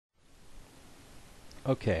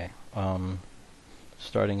Okay,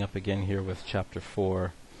 starting up again here with chapter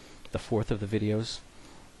 4, the fourth of the videos.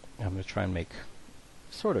 I'm going to try and make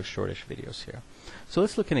sort of shortish videos here. So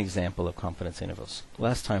let's look at an example of confidence intervals.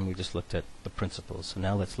 Last time we just looked at the principles, so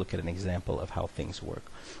now let's look at an example of how things work.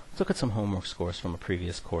 Let's look at some homework scores from a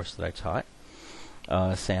previous course that I taught.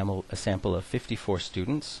 A sample of 54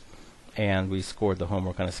 students, and we scored the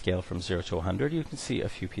homework on a scale from 0 to 100. You can see a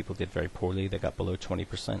few people did very poorly. They got below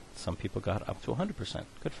 20%. Some people got up to 100%.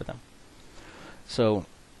 Good for them. So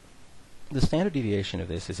the standard deviation of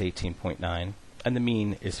this is 18.9, and the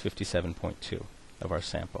mean is 57.2 of our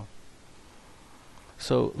sample.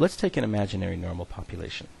 So let's take an imaginary normal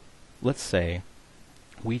population. Let's say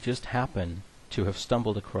we just happen to have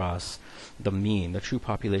stumbled across the mean, the true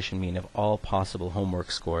population mean of all possible homework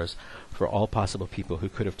scores for all possible people who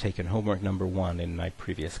could have taken homework number 1 in my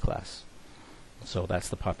previous class. So that's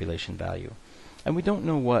the population value. And we don't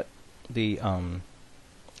know what the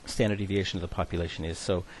standard deviation of the population is.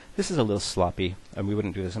 So this is a little sloppy, and we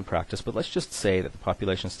wouldn't do this in practice, but let's just say that the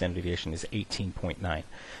population standard deviation is 18.9.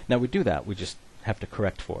 Now we do that, we just have to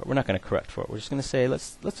correct for it. We're not going to correct for it. We're just going to say,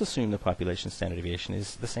 let's assume the population standard deviation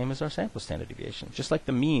is the same as our sample standard deviation. Just like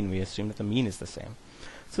the mean, we assume that the mean is the same.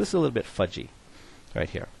 So this is a little bit fudgy right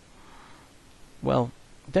here. Well,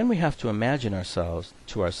 then we have to imagine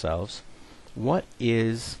to ourselves, what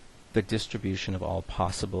is the distribution of all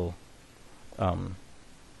possible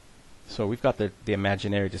so we've got the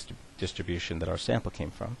imaginary distribution that our sample came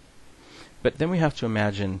from. But then we have to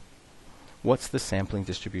imagine what's the sampling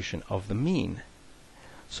distribution of the mean.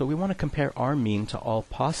 So we want to compare our mean to all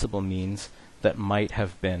possible means that might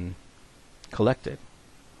have been collected.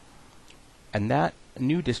 And that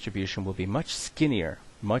new distribution will be much skinnier.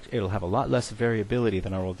 It'll have a lot less variability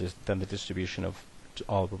than than the distribution of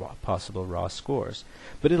all possible raw scores.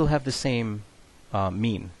 But it'll have the same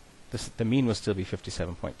mean. The mean will still be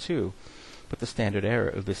 57.2, but the standard error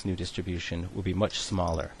of this new distribution will be much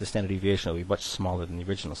smaller. The standard deviation will be much smaller than the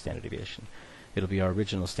original standard deviation. It'll be our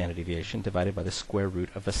original standard deviation divided by the square root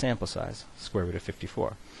of the sample size, square root of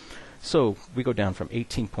 54. So we go down from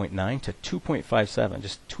 18.9 to 2.57,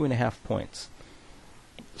 just 2.5 points.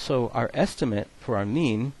 So our estimate for our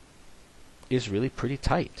mean is really pretty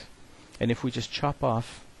tight. And if we just chop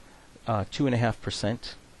off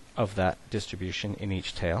 2.5% of that distribution in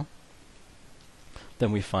each tail,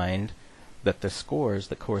 then we find that the scores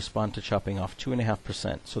that correspond to chopping off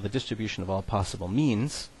 2.5%, so the distribution of all possible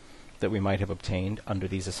means that we might have obtained under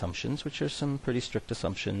these assumptions, which are some pretty strict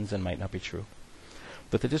assumptions and might not be true,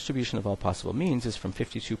 but the distribution of all possible means is from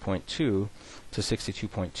 52.2 to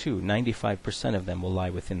 62.2. 95% of them will lie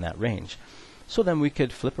within that range. So then we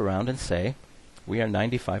could flip around and say we are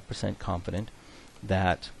 95% confident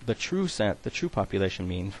that the true population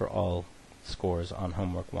mean for all scores on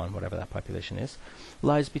homework 1, whatever that population is,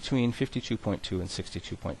 lies between 52.2 and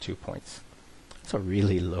 62.2 points. It's a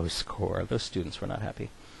really low score. Those students were not happy.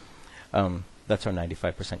 That's our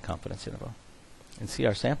 95% confidence interval. And see,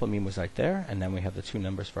 our sample mean was right there, and then we have the two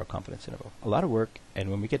numbers for our confidence interval. A lot of work, and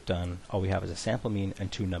when we get done, all we have is a sample mean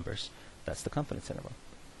and two numbers. That's the confidence interval.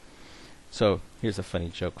 So here's a funny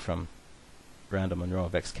joke from Randall Monroe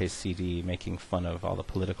of XKCD, making fun of all the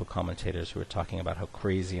political commentators who were talking about how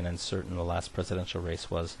crazy and uncertain the last presidential race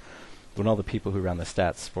was, when all the people who ran the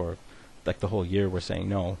stats for like the whole year were saying,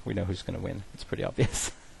 no, we know who's going to win. It's pretty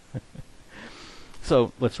obvious.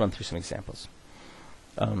 So let's run through some examples.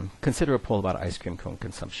 Consider a poll about ice cream cone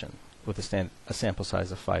consumption with a sample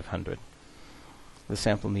size of 500. The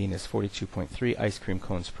sample mean is 42.3 ice cream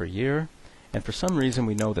cones per year, and for some reason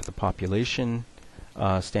we know that the population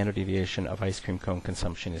standard deviation of ice cream cone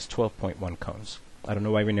consumption is 12.1 cones. I don't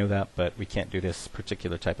know why we know that, but we can't do this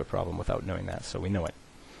particular type of problem without knowing that, so we know it.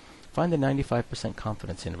 Find the 95%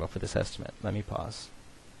 confidence interval for this estimate. Let me pause.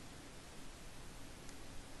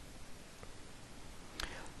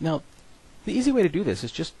 Now, the easy way to do this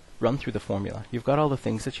is just run through the formula. You've got all the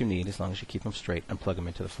things that you need as long as you keep them straight and plug them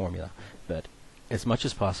into the formula. But as much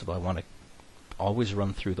as possible, I want to always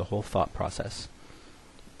run through the whole thought process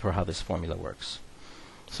for how this formula works.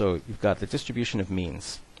 So you've got the distribution of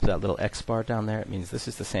means. So that little X bar down there, it means this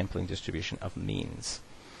is the sampling distribution of means.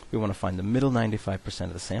 We want to find the middle 95%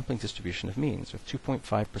 of the sampling distribution of means, with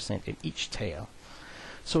 2.5% in each tail.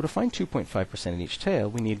 So to find 2.5% in each tail,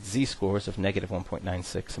 we need z-scores of negative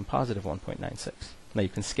 1.96 and positive 1.96. Now you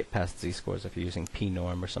can skip past z-scores if you're using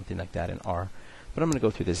p-norm or something like that in R, but I'm going to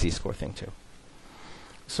go through the z-score thing too.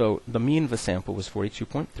 So the mean of the sample was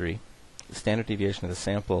 42.3. The standard deviation of the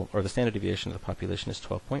sample, or the standard deviation of the population, is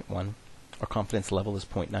 12.1. Our confidence level is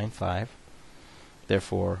 0.95.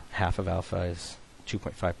 Therefore, half of alpha is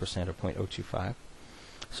 2.5% or 0.025.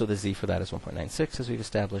 So the z for that is 1.96, as we've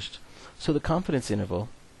established. So the confidence interval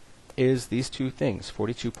is these two things,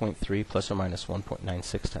 42.3 plus or minus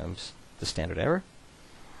 1.96 times the standard error.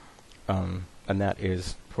 And that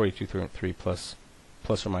is 42.3 plus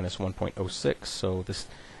or minus 1.06. So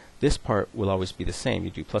this part will always be the same.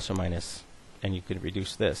 You do plus or minus, and you could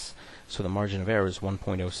reduce this. So the margin of error is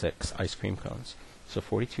 1.06 ice cream cones. So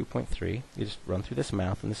 42.3, you just run through this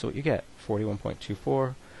math, and this is what you get.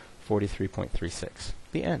 41.24, 43.36.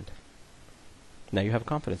 The end. Now you have a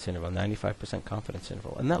confidence interval, 95% confidence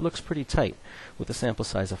interval. And that looks pretty tight. With a sample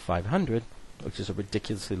size of 500, which is a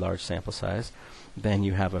ridiculously large sample size, then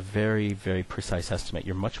you have a very, very precise estimate.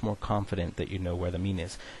 You're much more confident that you know where the mean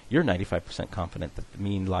is. You're 95% confident that the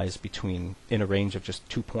mean lies in a range of just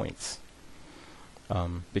 2 points,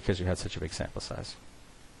 because you had such a big sample size.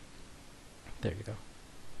 There you go.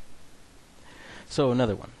 So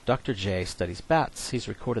another one. Dr. J studies bats. He's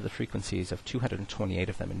recorded the frequencies of 228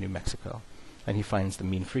 of them in New Mexico, and he finds the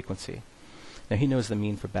mean frequency. Now he knows the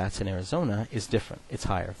mean for bats in Arizona is different. It's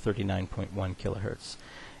higher, 39.1 kilohertz.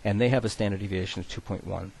 And they have a standard deviation of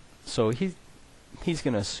 2.1. So he's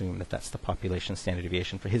going to assume that that's the population standard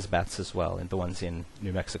deviation for his bats as well, and the ones in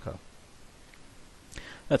New Mexico.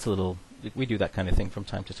 That's we do that kind of thing from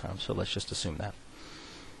time to time, so let's just assume that.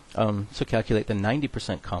 So calculate the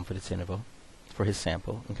 90% confidence interval for his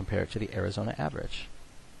sample and compare it to the Arizona average.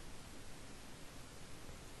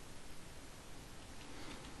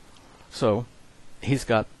 So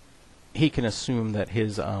he can assume that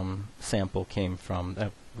his sample came from,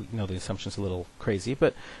 we know the assumption's a little crazy,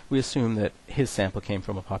 but we assume that his sample came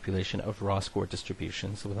from a population of raw score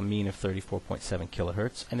distributions with a mean of 34.7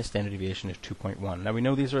 kilohertz and a standard deviation of 2.1. Now we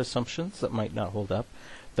know these are assumptions that might not hold up,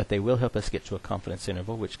 but they will help us get to a confidence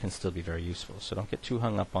interval, which can still be very useful. So don't get too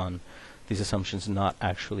hung up on these assumptions not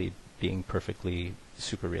actually being perfectly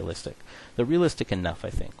super realistic. They're realistic enough, I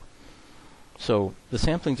think. So the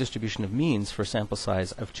sampling distribution of means for a sample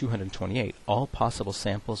size of 228, all possible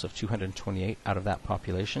samples of 228 out of that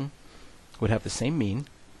population would have the same mean,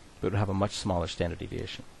 but would have a much smaller standard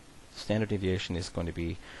deviation. Standard deviation is going to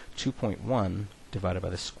be 2.1 divided by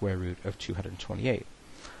the square root of 228.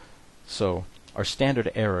 So our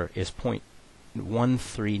standard error is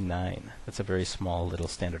 0.139. That's a very small little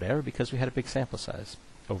standard error because we had a big sample size,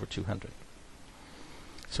 over 200.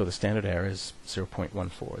 So the standard error is 0.14,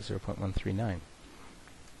 0.139.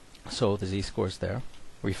 So the z-scores there.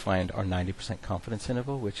 We find our 90% confidence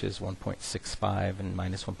interval, which is 1.65 and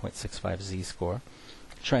minus 1.65 z-score.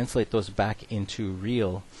 Translate those back into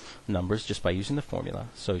real numbers just by using the formula.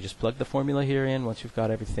 So you just plug the formula here in. Once you've got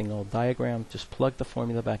everything all diagrammed, just plug the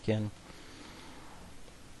formula back in.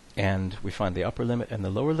 And we find the upper limit and the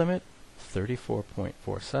lower limit,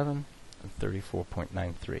 34.47 and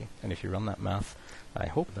 34.93. And if you run that math, I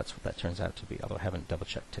hope that's what that turns out to be, although I haven't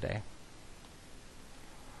double-checked today.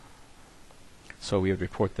 So we would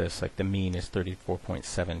report this like the mean is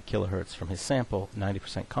 34.7 kilohertz from his sample.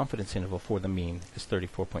 90% confidence interval for the mean is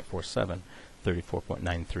 34.47,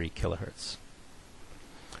 34.93 kilohertz.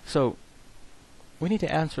 So we need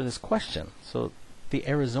to answer this question. So the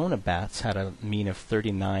Arizona bats had a mean of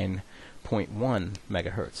 39.1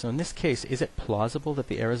 megahertz. So in this case, is it plausible that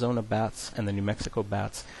the Arizona bats and the New Mexico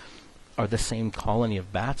bats are the same colony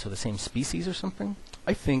of bats or the same species or something?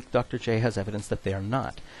 I think Dr. J has evidence that they are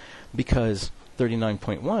not, because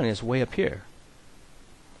 39.1 is way up here.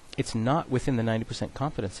 It's not within the 90%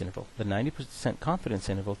 confidence interval. The 90% confidence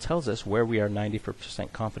interval tells us where we are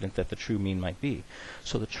 90% confident that the true mean might be.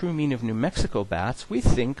 So the true mean of New Mexico bats, we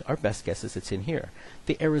think our best guess is it's in here.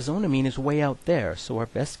 The Arizona mean is way out there, so our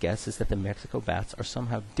best guess is that the Mexico bats are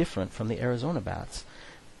somehow different from the Arizona bats,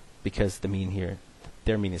 because the mean here,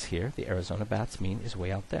 their mean is here, the Arizona bats' mean is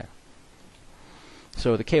way out there.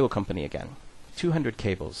 So the cable company again. 200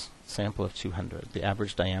 cables, sample of 200. The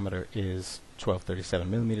average diameter is 1237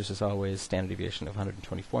 millimeters as always, standard deviation of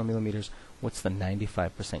 124 millimeters. What's the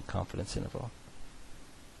 95% confidence interval?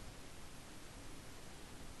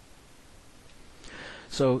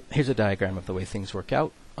 So here's a diagram of the way things work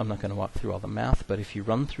out. I'm not going to walk through all the math, but if you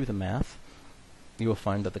run through the math, you will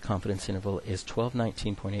find that the confidence interval is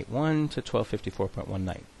 1219.81 to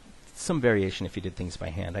 1254.19. Some variation if you did things by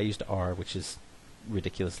hand. I used R, which is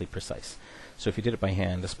ridiculously precise. So if you did it by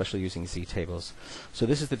hand, especially using Z tables. So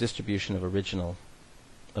this is the distribution of original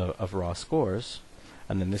of raw scores,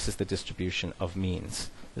 and then this is the distribution of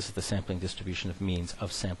means. This is the sampling distribution of means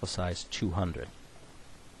of sample size 200.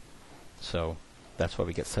 So that's why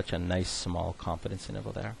we get such a nice small confidence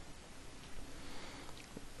interval there.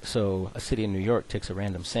 So a city in New York takes a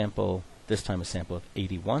random sample, this time a sample of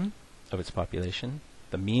 81 of its population,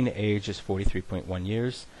 The mean age is 43.1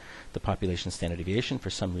 years. The population standard deviation, for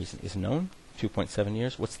some reason, is known, 2.7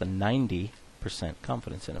 years. What's the 90%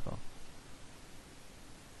 confidence interval?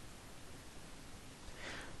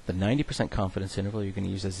 The 90% confidence interval, you're going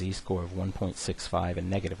to use a z-score of 1.65 and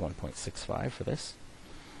negative 1.65 for this.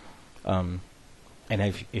 And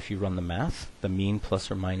if you run the math, the mean plus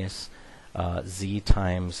or minus z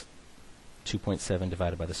times 2.7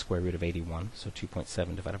 divided by the square root of 81, so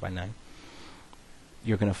 2.7 divided by 9,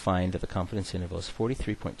 you're going to find that the confidence interval is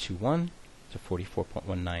 43.21 to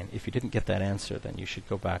 44.19. If you didn't get that answer, then you should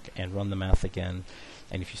go back and run the math again.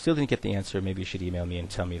 And if you still didn't get the answer, maybe you should email me and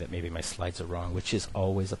tell me that maybe my slides are wrong, which is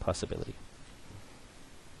always a possibility.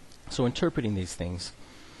 So interpreting these things,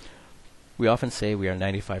 we often say we are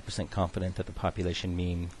 95% confident that the population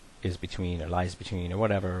mean is between, or lies between, or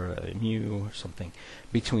whatever, mu or something,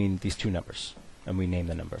 between these two numbers. And we name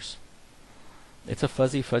the numbers. It's a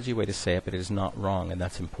fuzzy, fudgy way to say it, but it is not wrong, and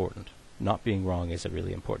that's important. Not being wrong is a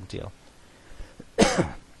really important deal.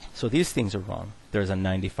 So these things are wrong. There's a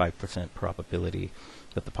 95% probability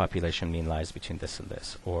that the population mean lies between this and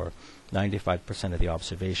this, or 95% of the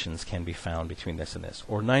observations can be found between this and this,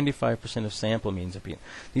 or 95% of sample means are being.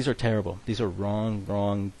 These are terrible. These are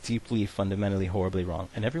wrong, deeply, fundamentally, horribly wrong.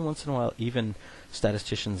 And every once in a while, even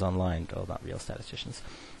statisticians online, well, not real statisticians,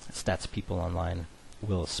 stats people online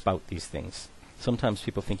will spout these things. Sometimes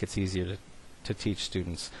people think it's easier to teach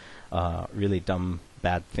students really dumb,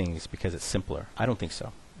 bad things because it's simpler. I don't think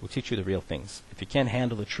so. We'll teach you the real things. If you can't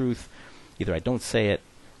handle the truth, either I don't say it,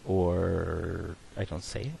 or I don't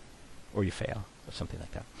say it, or you fail, or something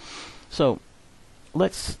like that. So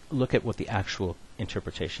let's look at what the actual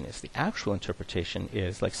interpretation is. The actual interpretation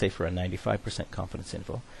is, like say for a 95% confidence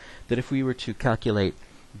interval, that if we were to calculate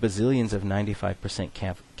bazillions of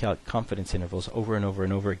 95% confidence intervals over and over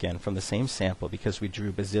and over again from the same sample, because we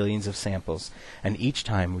drew bazillions of samples, and each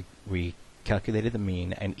time we calculated the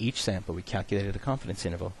mean, and each sample we calculated the confidence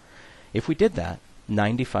interval. If we did that,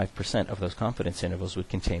 95% of those confidence intervals would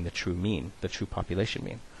contain the true mean, the true population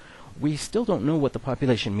mean. We still don't know what the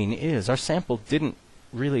population mean is. Our sample didn't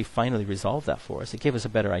really finally resolve that for us. It gave us a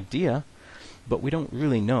better idea, but we don't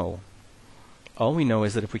really know. All we know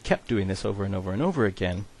is that if we kept doing this over and over and over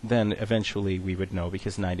again, then eventually we would know,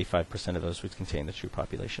 because 95% of those would contain the true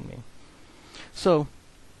population mean. So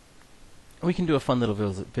we can do a fun little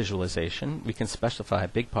visualization. We can specify a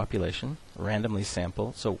big population, randomly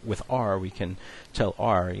sample. So with R, we can tell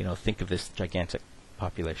R, think of this gigantic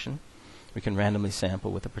population. We can randomly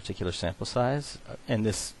sample with a particular sample size, and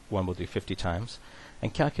this one we'll do 50 times,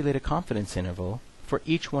 and calculate a confidence interval for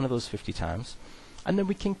each one of those 50 times. And then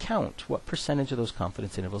we can count what percentage of those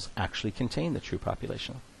confidence intervals actually contain the true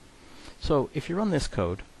population. So if you run this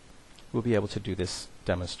code, we'll be able to do this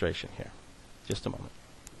demonstration here. Just a moment.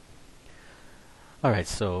 All right,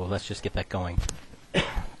 so let's just get that going.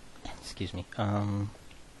 Excuse me.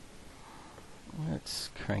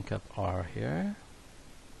 Let's crank up R here.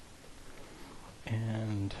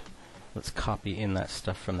 And let's copy in that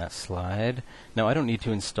stuff from that slide. Now, I don't need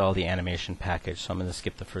to install the animation package, so I'm going to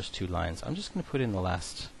skip the first two lines. I'm just going to put in the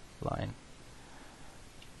last line.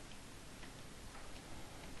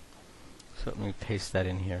 So let me paste that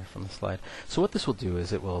in here from the slide. So what this will do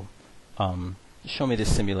is it will show me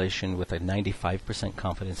this simulation with a 95%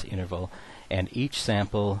 confidence interval, and each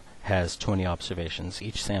sample has 20 observations.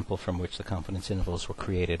 Each sample from which the confidence intervals were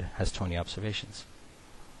created has 20 observations.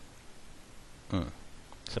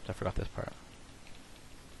 Except I forgot this part.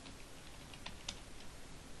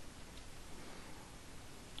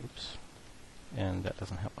 Oops. And that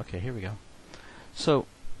doesn't help. Okay, here we go. So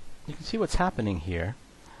you can see what's happening here.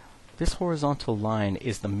 This horizontal line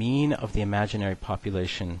is the mean of the imaginary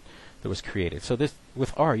population that was created. So this,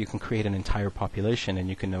 with R, you can create an entire population and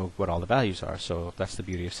you can know what all the values are. So that's the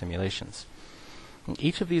beauty of simulations. And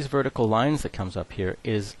each of these vertical lines that comes up here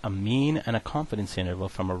is a mean and a confidence interval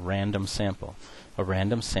from a random sample. A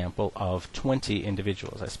random sample of 20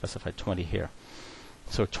 individuals. I specified 20 here.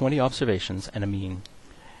 So 20 observations and a mean.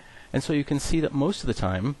 And so you can see that most of the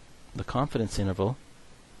time, the confidence interval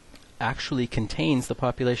actually contains the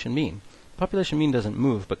population mean. Population mean doesn't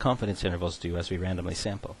move, but confidence intervals do as we randomly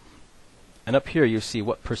sample. And up here you see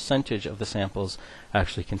what percentage of the samples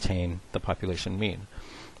actually contain the population mean.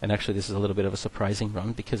 And actually this is a little bit of a surprising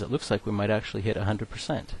run, because it looks like we might actually hit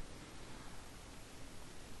 100%.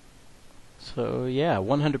 So yeah,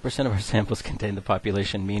 100% of our samples contain the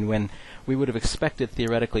population mean, when we would have expected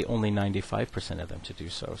theoretically only 95% of them to do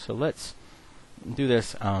so. So let's do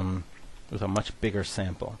this with a much bigger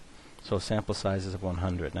sample. So sample size is of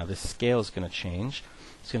 100. Now this scale is going to change.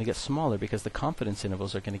 It's going to get smaller because the confidence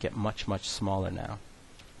intervals are going to get much, much smaller now.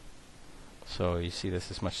 So you see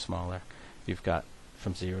this is much smaller. You've got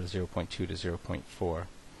from 0 to 0.2 to 0.4.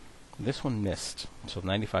 This one missed, so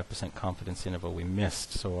 95% confidence interval we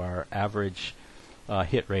missed, so our average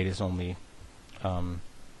hit rate is only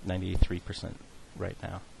 93% right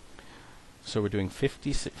now. So we're doing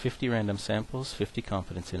 50 random samples, 50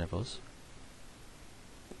 confidence intervals.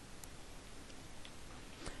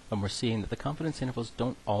 And we're seeing that the confidence intervals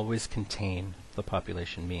don't always contain the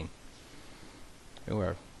population mean.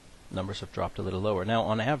 Our numbers have dropped a little lower. Now,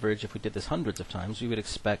 on average, if we did this hundreds of times, we would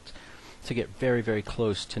expect to get very, very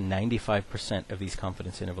close to 95% of these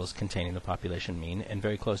confidence intervals containing the population mean, and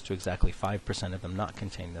very close to exactly 5% of them not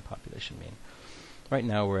containing the population mean. Right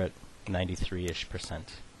now, we're at 93-ish%,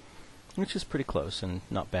 which is pretty close and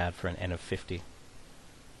not bad for an N of 50.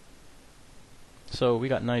 So we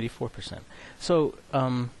got 94%. So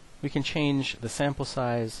we can change the sample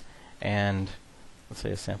size, and let's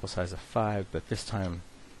say a sample size of 5, but this time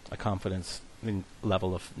a confidence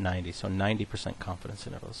level of 90, so 90% confidence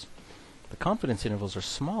intervals. The confidence intervals are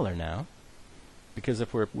smaller now, because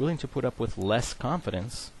if we're willing to put up with less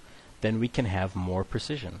confidence, then we can have more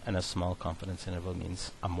precision, and a small confidence interval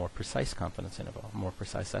means a more precise confidence interval, a more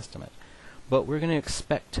precise estimate. But we're going to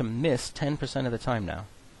expect to miss 10% of the time now.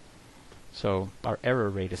 So our error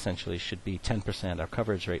rate essentially should be 10%. Our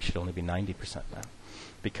coverage rate should only be 90% now,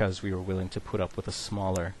 because we were willing to put up with a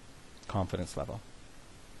smaller confidence level.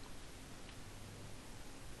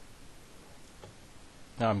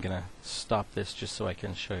 Now I'm going to stop this just so I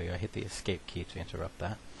can show you. I hit the escape key to interrupt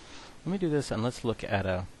that. Let me do this, and let's look at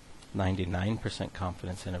a 99%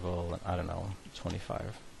 confidence interval, I don't know,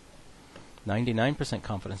 25. 99%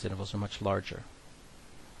 confidence intervals are much larger.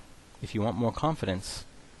 If you want more confidence,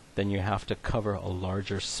 then you have to cover a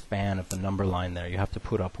larger span of the number line there. You have to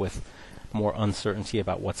put up with more uncertainty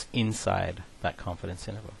about what's inside that confidence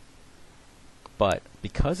interval. But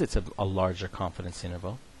because it's a larger confidence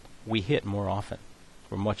interval, we hit more often.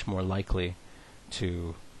 We're much more likely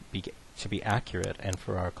to be accurate, and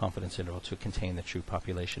for our confidence interval to contain the true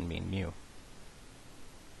population mean mu.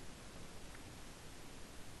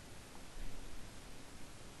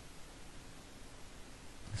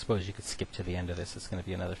 I suppose you could skip to the end of this. It's going to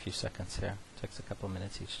be another few seconds here. It takes a couple of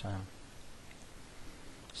minutes each time.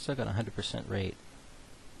 Still got a 100% rate,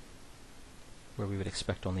 where we would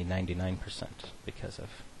expect only 99% because of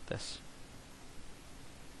this.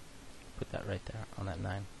 Put that right there on that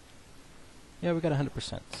 9. Yeah, we got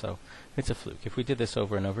 100%, so it's a fluke. If we did this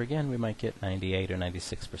over and over again, we might get 98 or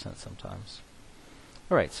 96% sometimes.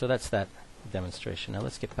 All right, so that's that demonstration. Now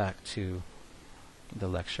let's get back to the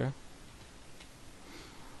lecture.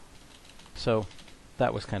 So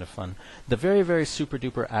that was kind of fun. The very, very super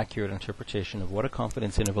duper accurate interpretation of what a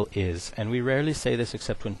confidence interval is, and we rarely say this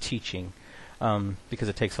except when teaching, because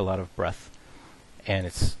it takes a lot of breath, and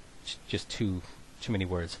it's just too many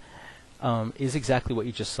words, is exactly what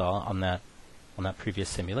you just saw on that previous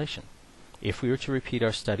simulation. If we were to repeat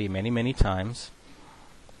our study many, many times,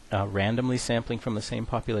 randomly sampling from the same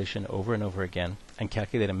population over and over again, and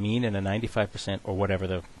calculate a mean and a 95%, or whatever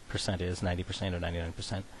the percent is, 90% or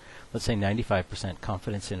 99%, let's say 95%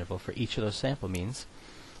 confidence interval for each of those sample means,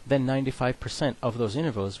 then 95% of those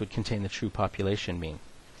intervals would contain the true population mean.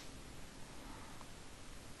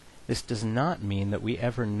 This does not mean that we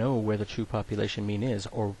ever know where the true population mean is,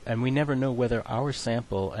 and we never know whether our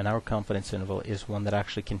sample and our confidence interval is one that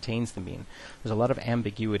actually contains the mean. There's a lot of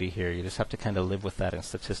ambiguity here. You just have to kind of live with that in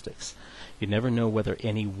statistics. You never know whether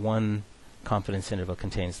any one confidence interval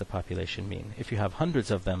contains the population mean. If you have hundreds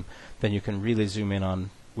of them, then you can really zoom in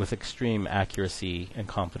on with extreme accuracy and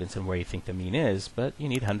confidence in where you think the mean is, but you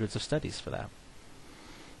need hundreds of studies for that.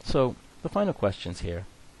 So the final questions here.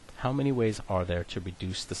 How many ways are there to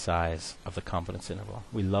reduce the size of the confidence interval?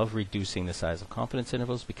 We love reducing the size of confidence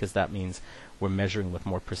intervals because that means we're measuring with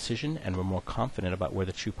more precision and we're more confident about where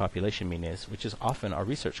the true population mean is, which is often our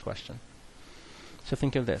research question. So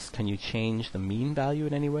think of this. Can you change the mean value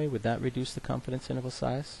in any way? Would that reduce the confidence interval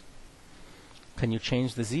size? Can you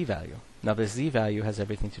change the z-value? Now the z-value has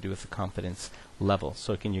everything to do with the confidence level.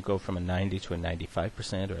 So can you go from a 90 to a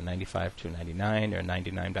 95%, or a 95 to a 99, or a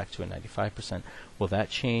 99 back to a 95%? Will that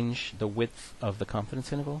change the width of the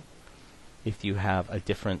confidence interval? If you have a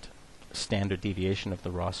different standard deviation of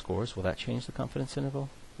the raw scores, will that change the confidence interval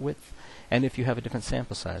width? And if you have a different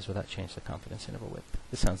sample size, will that change the confidence interval width?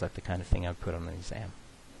 This sounds like the kind of thing I would put on an exam.